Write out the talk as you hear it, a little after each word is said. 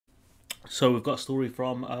So we've got a story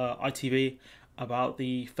from ITV about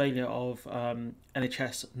the failure of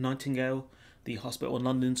NHS Nightingale, the hospital in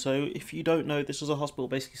London. So if you don't know, this was a hospital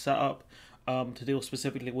basically set up to deal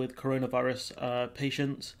specifically with coronavirus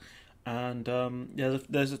patients. And yeah,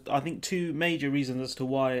 there's I think two major reasons as to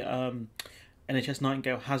why NHS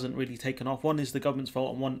Nightingale hasn't really taken off. One is the government's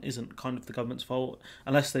fault, and one isn't kind of the government's fault,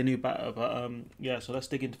 unless they knew better. But yeah, so let's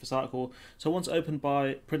dig into this article. So once opened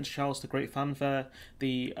by Prince Charles to great fanfare,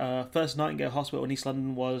 the first Nightingale Hospital in East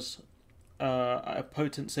London was a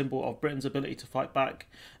potent symbol of Britain's ability to fight back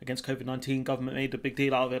against COVID-19. Government made a big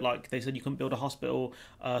deal out of it. Like, they said you couldn't build a hospital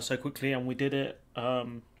so quickly, and we did it.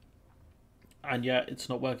 And yeah, it's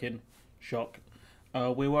not working. Shock.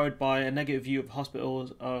 We're worried by a negative view of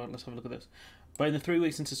hospitals. Let's have a look at this. But in the 3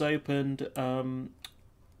 weeks since it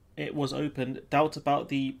was opened, doubt about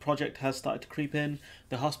the project has started to creep in.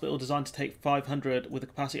 The hospital, designed to take 500 with a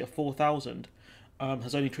capacity of 4,000,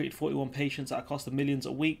 has only treated 41 patients at a cost of millions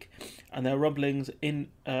a week, and there are rumblings the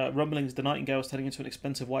Nightingale is turning into an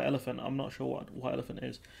expensive white elephant. I'm not sure what white elephant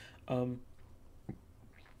is.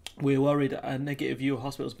 We're worried a negative view of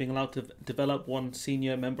hospitals being allowed to develop, one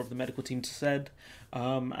senior member of the medical team said.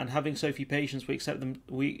 And having so few patients, we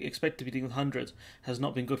expect to be dealing with hundreds, has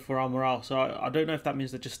not been good for our morale. So I don't know if that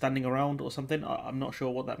means they're just standing around or something. I'm not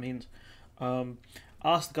sure what that means.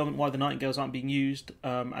 Asked the government why the Nightingales aren't being used,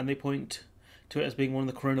 and they point to it as being one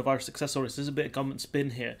of the coronavirus success stories. There's a bit of government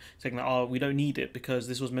spin here, saying that, we don't need it because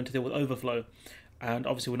this was meant to deal with overflow. And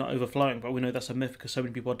obviously we're not overflowing, but we know that's a myth because so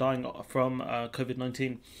many people are dying from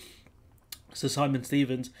COVID-19. Sir Simon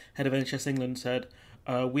Stevens, head of NHS England, said,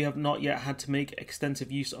 we have not yet had to make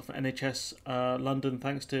extensive use of NHS London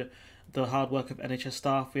thanks to the hard work of NHS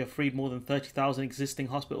staff. We have freed more than 30,000 existing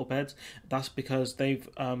hospital beds. That's because they've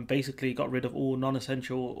basically got rid of all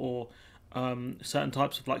non-essential or certain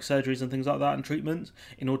types of like surgeries and things like that and treatments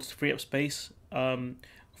in order to free up space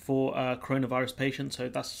for coronavirus patients. So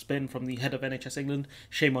that's a spin from the head of NHS England.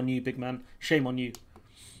 Shame on you, big man. Shame on you.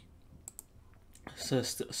 Sir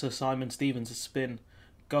Simon Stevens' spin.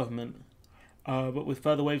 Government. But with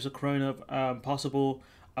further waves of corona possible,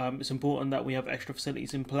 it's important that we have extra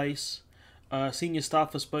facilities in place. Senior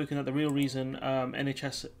staff have spoken that the real reason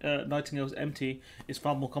NHS Nightingale is empty is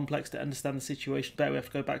far more complex. To understand the situation better, we have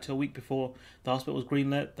to go back to a week before the hospital was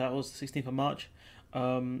greenlit. That was the 16th of March.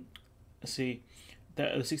 Let's see. The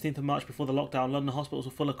 16th of March, before the lockdown, London hospitals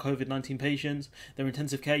were full of COVID-19 patients. Their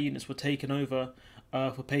intensive care units were taken over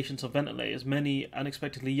for patients on ventilators, many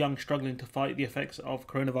unexpectedly young, struggling to fight the effects of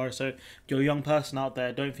coronavirus. So if you're a young person out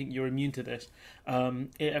there, don't think you're immune to this.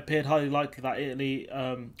 It appeared highly likely that Italy,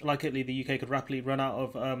 the UK could rapidly run out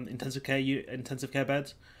of intensive care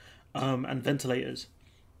beds and ventilators,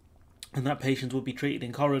 and that patients would be treated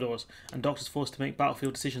in corridors, and doctors forced to make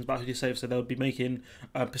battlefield decisions about who to save. So they would be making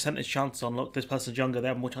percentage chances on, look, this person's younger, they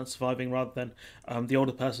have more chance of surviving, rather than the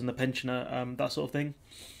older person, the pensioner, that sort of thing.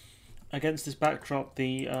 Against this backdrop,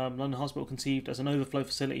 the London Hospital conceived as an overflow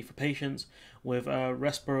facility for patients with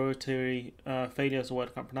respiratory failure, is a word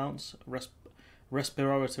I can't pronounce,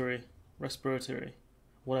 respiratory,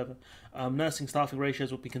 whatever. Nursing staffing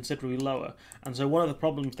ratios would be considerably lower, and so one of the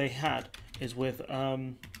problems they had is with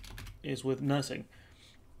nursing.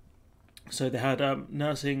 So they had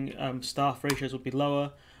nursing staff ratios would be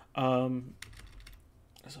lower.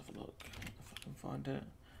 Let's have a look if I can find it.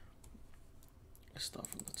 Let's start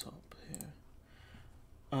from the top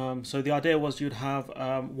here. So the idea was you'd have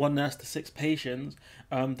one nurse to 6 patients.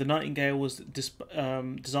 The Nightingale was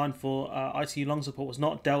designed for ICU lung support, was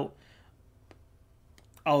not dealt.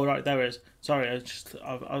 Oh, right, there it is. Sorry,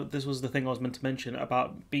 this was the thing I was meant to mention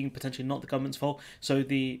about being potentially not the government's fault. So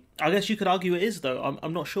I guess you could argue it is, though.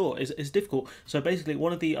 I'm not sure. It's difficult. So basically,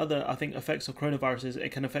 one of the other, I think, effects of coronavirus is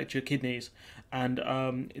it can affect your kidneys, and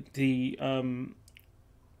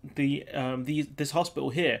this hospital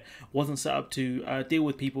here wasn't set up to deal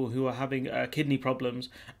with people who are having kidney problems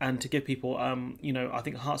and to give people I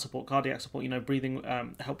think heart support, cardiac support, breathing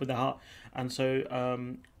help with the heart. And so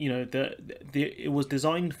it was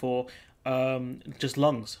designed for just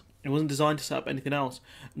lungs. It wasn't designed to set up anything else.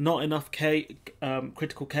 Not enough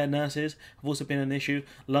critical care nurses have also been an issue.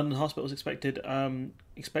 London hospitals expected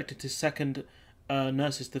to second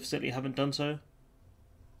nurses to the facility, haven't done so.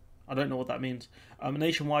 I don't know what that means. A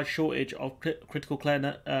nationwide shortage of critical care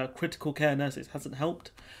nurses hasn't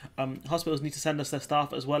helped. Hospitals need to send us their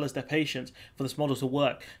staff as well as their patients for this model to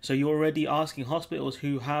work. So you're already asking hospitals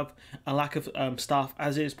who have a lack of staff,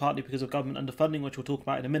 as is partly because of government underfunding, which we'll talk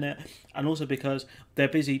about in a minute, and also because they're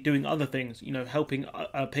busy doing other things, helping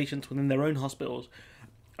patients within their own hospitals.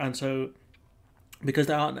 And so because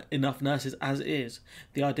there aren't enough nurses as is.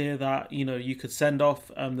 The idea that, you know, you could send off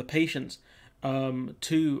the patients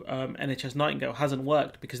to NHS Nightingale hasn't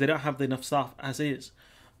worked because they don't have enough staff as is,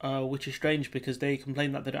 which is strange because they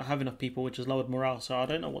complain that they don't have enough people, which has lowered morale. So I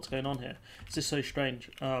don't know what's going on here. It's just so strange.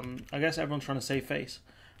 I guess everyone's trying to save face.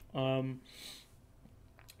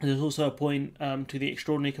 There's also a point to the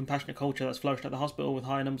extraordinary compassionate culture that's flourished at the hospital, with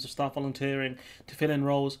high numbers of staff volunteering to fill in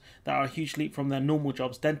roles that are a huge leap from their normal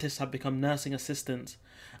jobs. Dentists have become nursing assistants,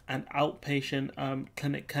 and outpatient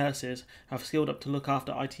clinic nurses have skilled up to look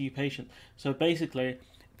after ITU patients. So basically,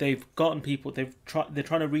 they've gotten people. They're trying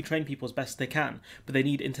to retrain people as best they can, but they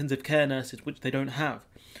need intensive care nurses, which they don't have.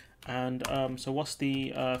 And so, what's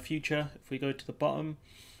the future? If we go to the bottom.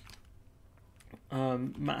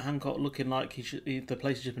 Matt Hancock looking like the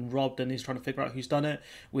place has just been robbed, and he's trying to figure out who's done it,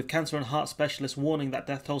 with cancer and heart specialists warning that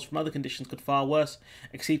death tolls from other conditions could far worse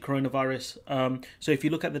exceed coronavirus. So if you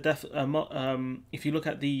look at the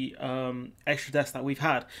extra deaths that we've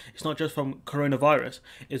had, it's not just from coronavirus,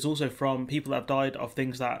 it's also from people that have died of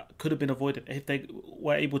things that could have been avoided if they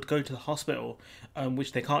were able to go to the hospital,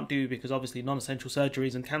 which they can't do because obviously non-essential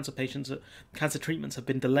surgeries and cancer treatments have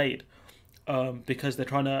been delayed. Because they're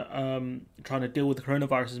trying to deal with the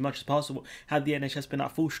coronavirus as much as possible. Had the NHS been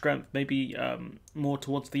at full strength, maybe more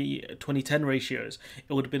towards the 2010 ratios,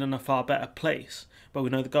 it would have been in a far better place. But we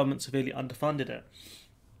know the government severely underfunded it.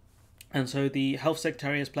 And so the Health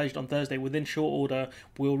Secretary has pledged on Thursday, within short order,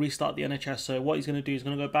 we'll restart the NHS. So what he's going to do is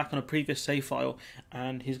going to go back on a previous save file,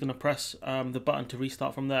 and he's going to press the button to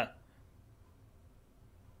restart from there.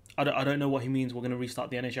 I don't know what he means, we're going to restart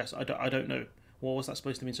the NHS. I don't know. What was that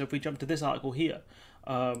supposed to mean? So if we jump to this article here,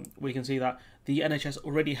 we can see that the NHS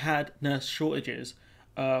already had nurse shortages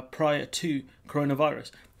prior to coronavirus.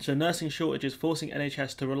 So nursing shortages forcing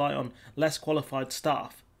NHS to rely on less qualified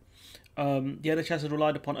staff. The NHS has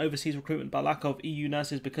relied upon overseas recruitment by lack of EU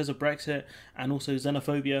nurses because of Brexit, and also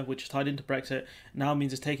xenophobia, which is tied into Brexit, now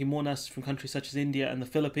means it's taking more nurses from countries such as India and the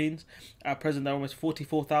Philippines. At present, there are almost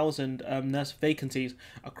 44,000 nurse vacancies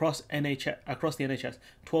across the NHS,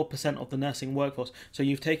 12% of the nursing workforce. So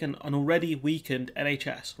you've taken an already weakened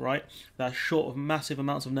NHS, right? That's short of massive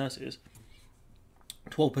amounts of nurses.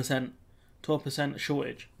 12%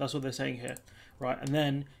 shortage. That's what they're saying here. Right, and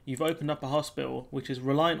then you've opened up a hospital which is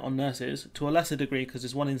reliant on nurses to a lesser degree because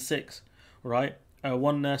it's 1 in 6, right?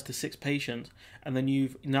 1 nurse to 6 patients, and then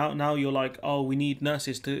you've now you're like, oh, we need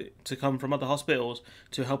nurses to come from other hospitals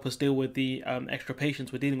to help us deal with the extra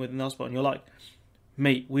patients we're dealing with in the hospital, and you're like,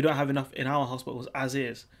 mate, we don't have enough in our hospitals as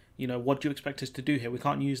is. You know, what do you expect us to do here? We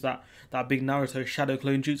can't use that big Naruto shadow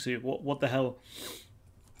clone jutsu. What the hell?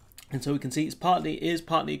 And so we can see it's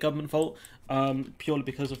partly government fault, purely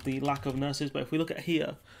because of the lack of nurses. But if we look at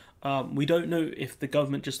here, we don't know if the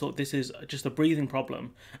government just thought this is just a breathing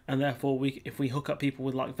problem, and therefore if we hook up people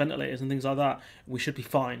with like ventilators and things like that, we should be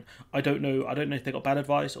fine. I don't know if they got bad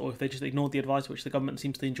advice or if they just ignored the advice, which the government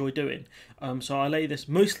seems to enjoy doing. So I lay this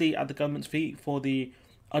mostly at the government's feet for the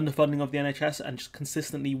underfunding of the NHS and just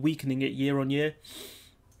consistently weakening it year on year,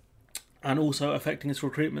 and also affecting its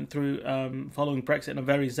recruitment through following Brexit in a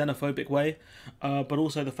very xenophobic way, but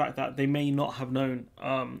also the fact that they may not have known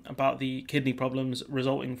about the kidney problems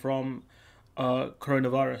resulting from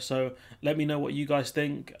coronavirus. So let me know what you guys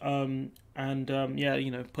think, and yeah,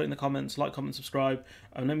 you know, put in the comments, like, comment, subscribe,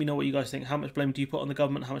 and let me know what you guys think. How much blame do you put on the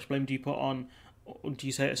government? How much blame do you put on? Or do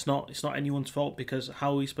you say it's not anyone's fault, because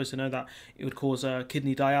how are we supposed to know that it would cause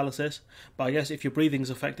kidney dialysis? But I guess if your breathing's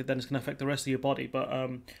affected, then it's going to affect the rest of your body. But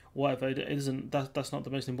whatever, it isn't. That's not the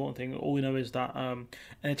most important thing. All we know is that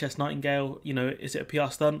NHS Nightingale, you know, is it a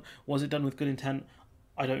PR stunt? Was it done with good intent?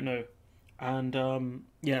 I don't know. And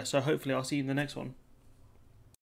yeah, so hopefully I'll see you in the next one.